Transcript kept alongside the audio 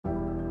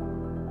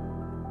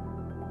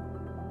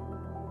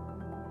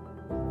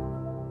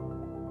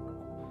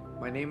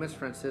name is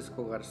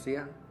Francisco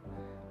Garcia,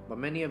 but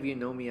many of you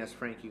know me as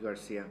Frankie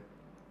Garcia.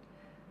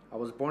 I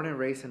was born and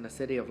raised in the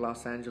city of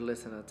Los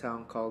Angeles in a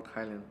town called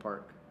Highland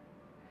Park.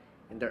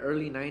 In the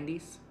early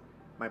 90s,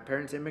 my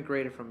parents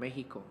immigrated from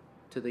Mexico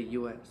to the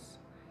US.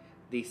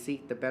 They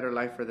seeked a better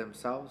life for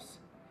themselves,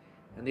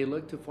 and they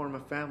looked to form a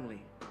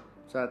family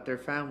so that their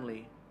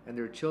family and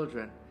their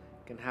children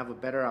can have a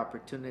better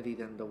opportunity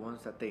than the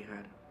ones that they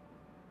had.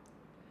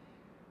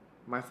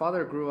 My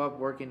father grew up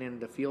working in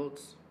the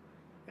fields,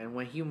 and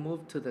when he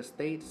moved to the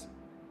States,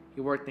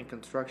 he worked in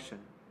construction.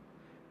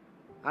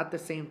 At the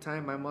same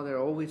time, my mother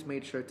always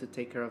made sure to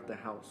take care of the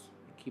house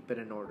and keep it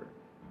in order.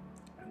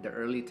 In the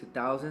early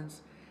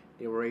 2000s,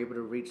 they were able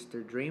to reach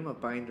their dream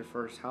of buying their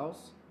first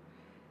house.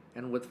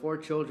 And with 4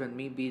 children,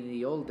 me being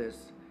the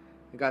oldest,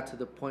 I got to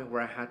the point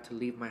where I had to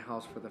leave my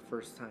house for the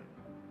first time.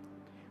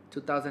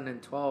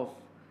 2012,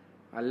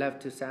 I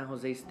left to San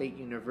Jose State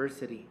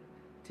University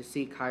to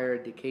seek higher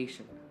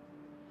education.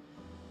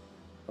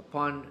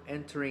 Upon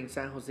entering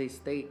San Jose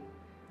State,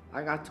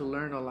 I got to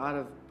learn a lot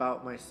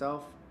about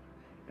myself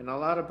and a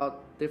lot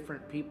about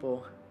different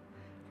people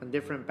from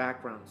different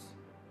backgrounds.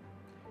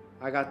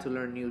 I got to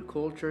learn new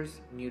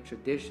cultures, new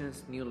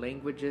traditions, new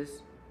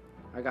languages.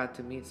 I got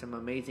to meet some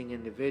amazing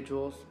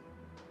individuals.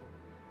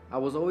 I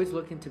was always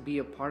looking to be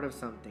a part of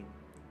something,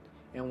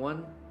 and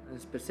one in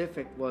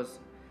specific was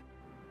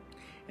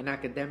an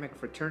academic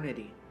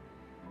fraternity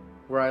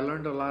where I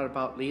learned a lot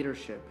about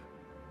leadership,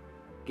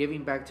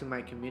 giving back to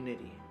my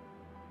community,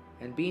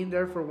 and being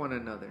there for one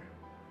another.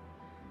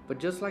 But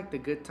just like the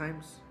good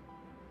times,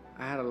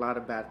 I had a lot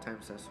of bad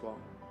times as well.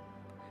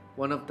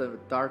 One of the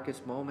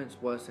darkest moments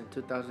was in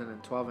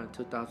 2012 and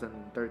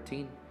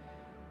 2013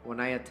 when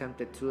I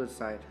attempted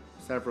suicide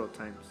several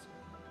times.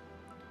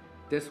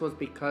 This was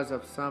because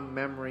of some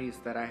memories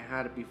that I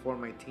had before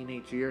my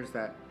teenage years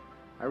that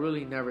I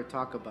really never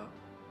talk about.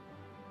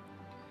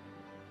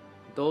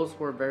 Those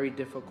were very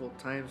difficult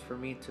times for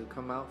me to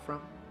come out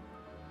from,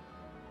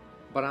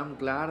 but I'm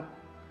glad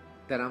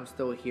that I'm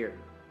still here.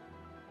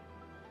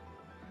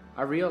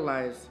 I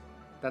realize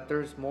that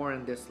there's more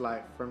in this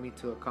life for me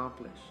to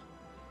accomplish,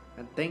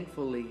 and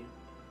thankfully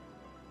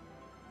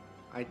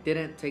I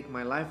didn't take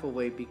my life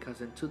away,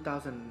 because in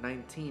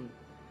 2019,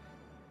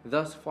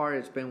 thus far,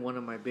 it's been one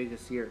of my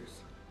biggest years.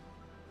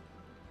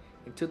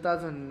 In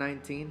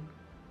 2019,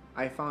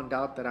 I found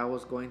out that I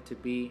was going to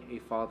be a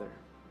father.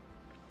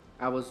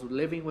 I was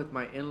living with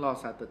my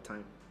in-laws at the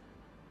time.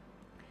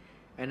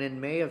 And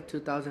in May of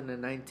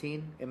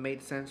 2019, it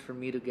made sense for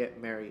me to get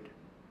married.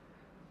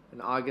 On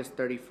August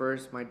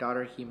 31st, my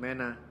daughter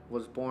Jimena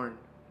was born.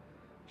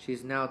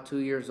 She's now 2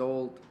 years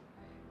old.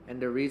 And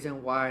the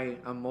reason why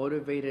I'm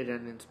motivated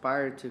and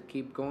inspired to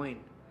keep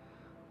going,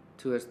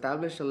 to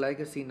establish a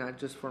legacy not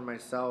just for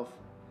myself,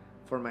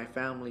 for my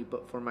family,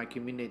 but for my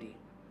community.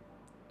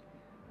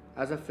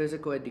 As a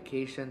physical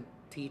education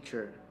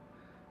teacher,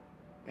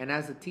 and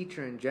as a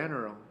teacher in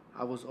general,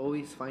 I was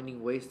always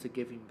finding ways to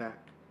giving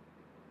back.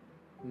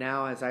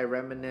 Now, as I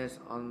reminisce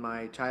on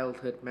my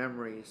childhood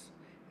memories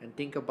and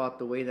think about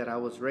the way that I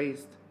was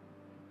raised,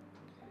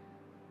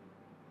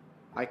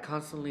 I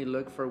constantly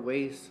look for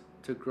ways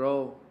to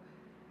grow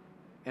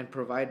and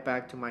provide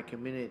back to my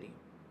community.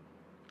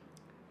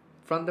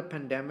 From the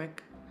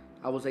pandemic,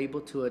 I was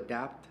able to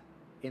adapt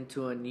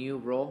into a new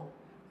role,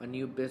 a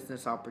new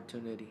business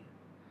opportunity.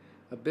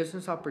 A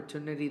business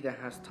opportunity that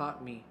has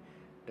taught me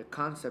the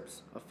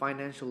concepts of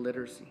financial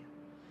literacy.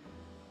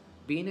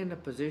 Being in a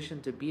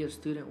position to be a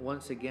student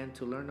once again,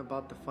 to learn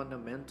about the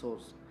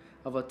fundamentals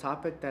of a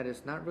topic that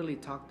is not really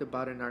talked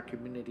about in our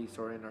communities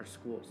or in our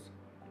schools.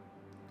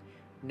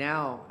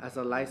 Now, as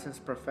a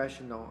licensed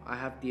professional, I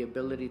have the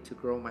ability to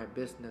grow my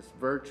business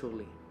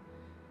virtually,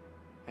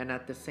 and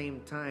at the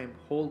same time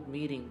hold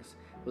meetings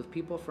with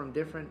people from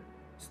different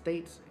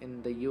states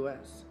in the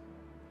US.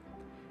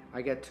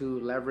 I get to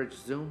leverage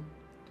Zoom,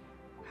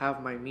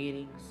 have my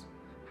meetings,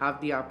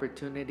 have the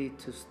opportunity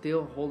to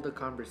still hold a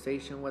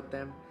conversation with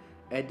them,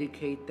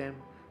 educate them,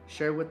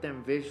 share with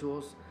them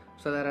visuals,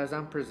 so that as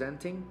I'm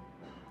presenting,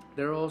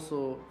 they're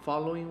also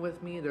following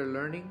with me, they're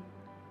learning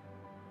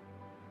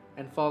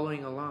and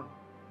following along.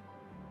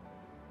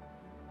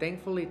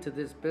 Thankfully, to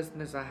this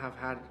business, I have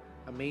had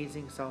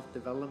amazing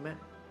self-development.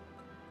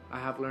 I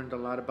have learned a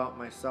lot about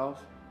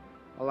myself,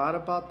 a lot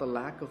about the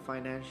lack of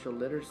financial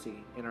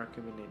literacy in our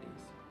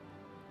communities.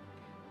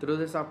 Through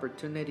this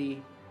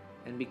opportunity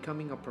and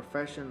becoming a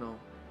professional,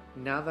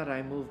 now that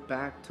I moved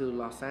back to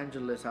Los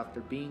Angeles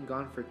after being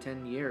gone for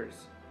 10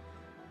 years,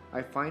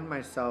 I find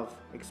myself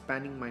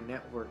expanding my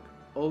network,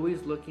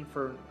 always looking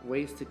for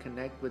ways to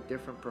connect with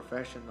different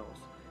professionals,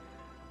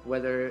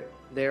 whether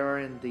they are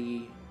in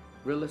the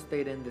real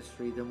estate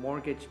industry, the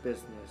mortgage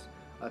business,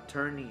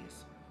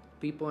 attorneys,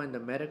 people in the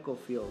medical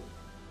field.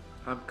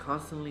 I'm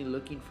constantly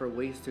looking for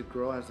ways to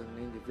grow as an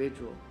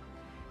individual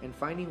and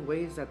finding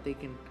ways that they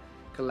can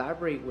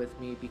collaborate with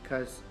me,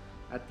 because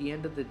at the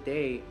end of the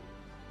day,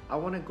 I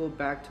want to go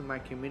back to my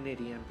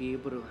community and be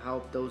able to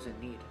help those in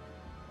need.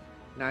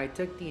 Now, I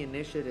took the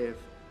initiative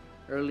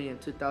early in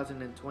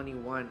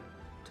 2021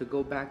 to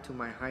go back to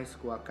my high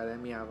school,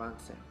 Academia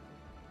Avance.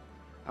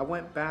 I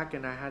went back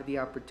and I had the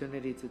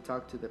opportunity to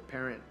talk to the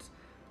parents,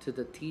 to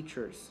the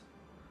teachers,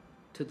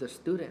 to the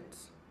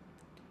students,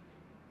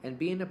 and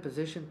be in a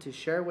position to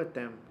share with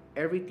them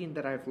everything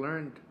that I've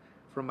learned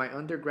from my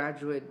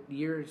undergraduate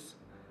years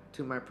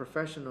to my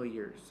professional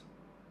years.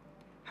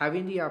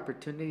 Having the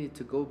opportunity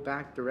to go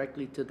back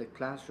directly to the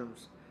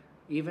classrooms,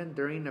 even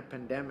during a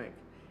pandemic,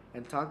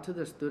 and talk to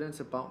the students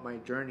about my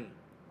journey.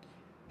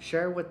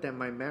 Share with them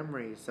my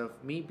memories of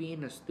me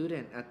being a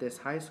student at this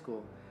high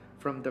school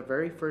from the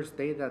very first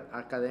day that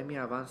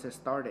Academia Avance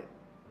started.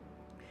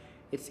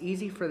 It's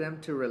easy for them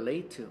to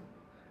relate to.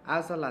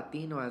 As a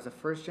Latino, as a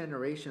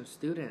first-generation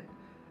student,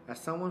 as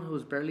someone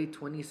who's barely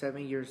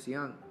 27 years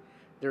young,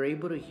 they're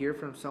able to hear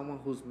from someone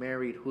who's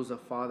married, who's a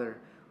father,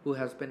 who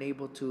has been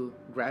able to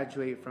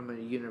graduate from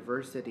a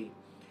university,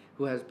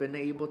 who has been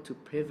able to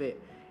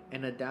pivot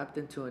and adapt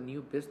into a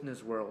new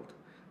business world,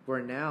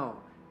 where now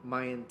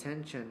my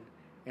intention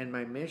and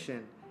my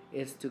mission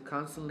is to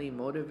constantly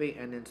motivate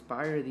and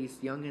inspire these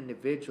young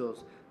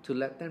individuals to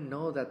let them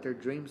know that their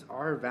dreams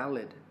are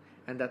valid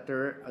and that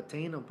they're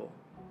attainable.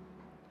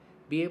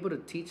 Be able to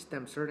teach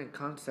them certain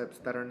concepts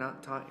that are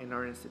not taught in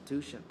our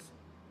institutions.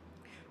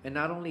 And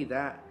not only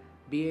that,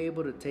 be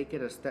able to take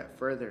it a step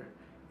further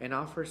and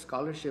offer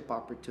scholarship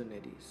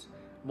opportunities.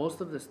 Most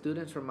of the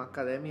students from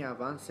Academia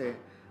Avance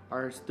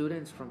are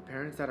students from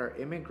parents that are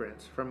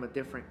immigrants from a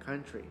different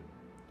country.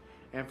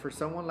 And for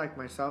someone like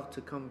myself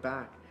to come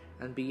back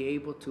and be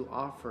able to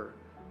offer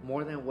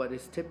more than what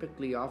is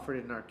typically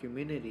offered in our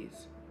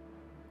communities,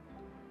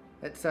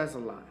 it says a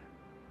lot.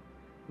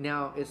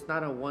 Now, it's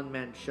not a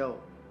one-man show.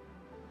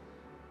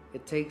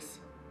 It takes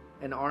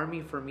an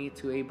army for me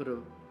to be able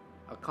to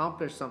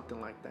accomplish something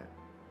like that.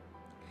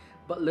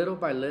 But little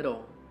by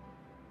little,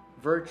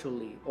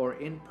 virtually or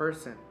in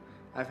person,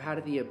 I've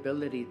had the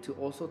ability to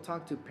also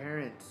talk to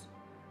parents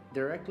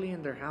directly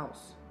in their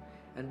house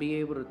and be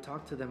able to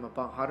talk to them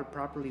about how to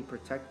properly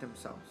protect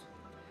themselves,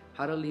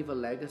 how to leave a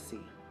legacy,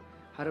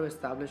 how to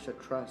establish a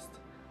trust,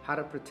 how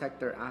to protect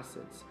their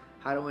assets,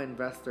 how to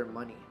invest their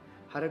money,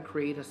 how to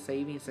create a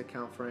savings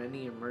account for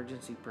any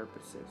emergency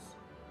purposes,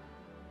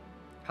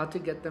 how to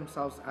get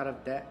themselves out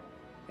of debt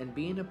and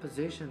be in a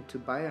position to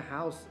buy a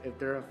house if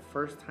they're a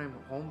first-time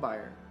home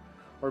buyer,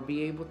 or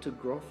be able to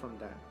grow from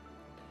that.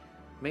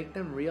 Make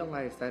them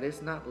realize that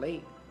it's not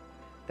late,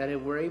 that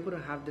if we're able to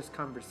have this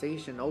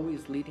conversation,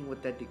 always leading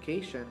with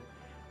education,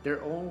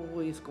 they're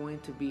always going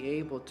to be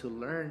able to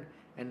learn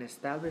and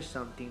establish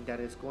something that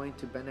is going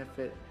to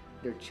benefit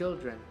their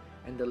children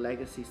and the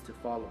legacies to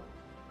follow.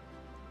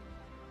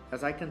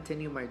 As I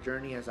continue my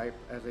journey as a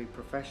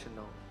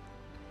professional,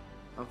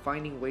 I'm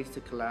finding ways to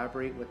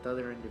collaborate with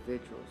other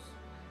individuals,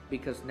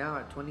 because now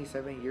at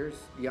 27 years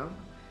young,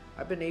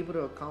 I've been able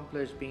to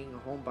accomplish being a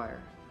home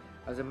buyer.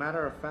 As a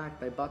matter of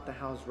fact, I bought the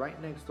house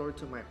right next door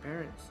to my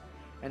parents,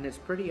 and it's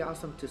pretty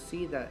awesome to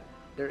see that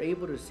they're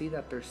able to see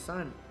that their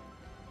son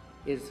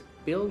is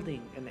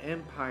building an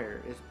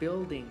empire, is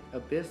building a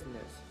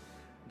business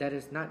that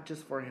is not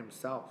just for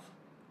himself.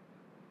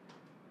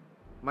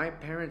 My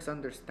parents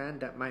understand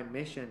that my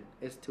mission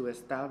is to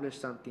establish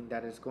something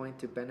that is going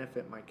to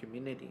benefit my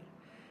community.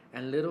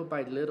 And little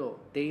by little,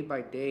 day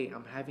by day,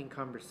 I'm having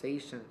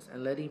conversations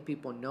and letting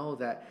people know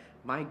that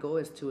my goal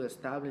is to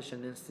establish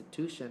an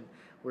institution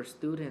where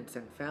students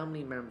and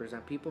family members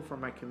and people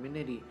from my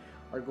community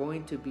are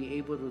going to be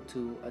able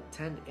to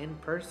attend in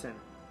person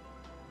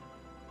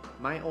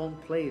my own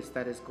place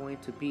that is going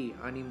to be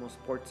Animo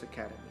Sports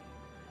Academy.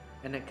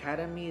 An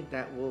academy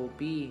that will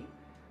be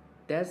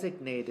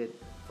designated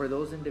for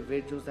those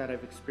individuals that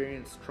have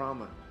experienced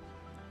trauma,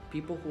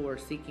 people who are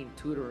seeking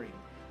tutoring,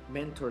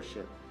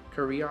 mentorship,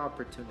 career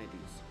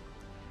opportunities.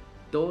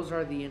 Those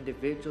are the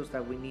individuals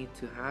that we need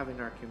to have in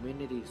our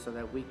community so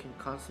that we can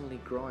constantly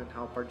grow and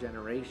help our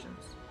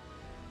generations.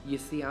 You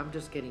see, I'm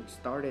just getting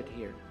started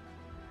here,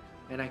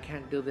 and I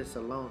can't do this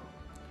alone.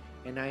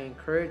 And I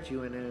encourage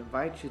you and I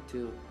invite you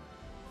to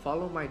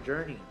follow my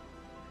journey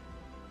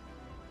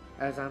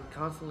as I'm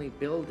constantly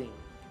building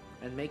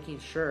and making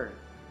sure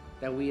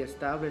that we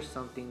establish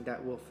something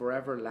that will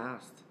forever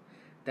last,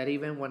 that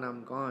even when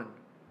I'm gone,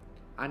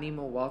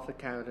 Animo Wealth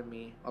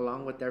Academy,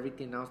 along with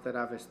everything else that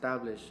I've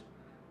established,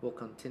 will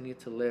continue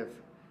to live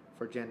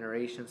for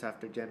generations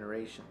after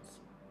generations.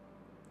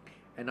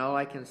 And all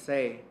I can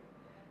say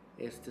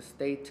is to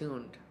stay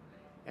tuned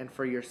and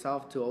for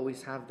yourself to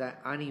always have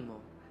that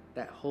animo,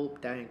 that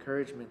hope, that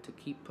encouragement to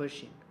keep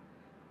pushing,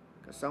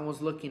 because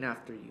someone's looking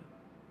after you.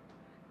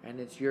 And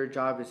it's your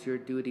job, it's your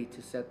duty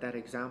to set that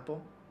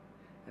example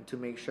and to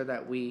make sure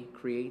that we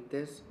create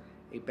this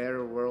a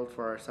better world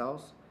for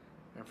ourselves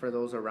and for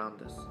those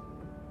around us.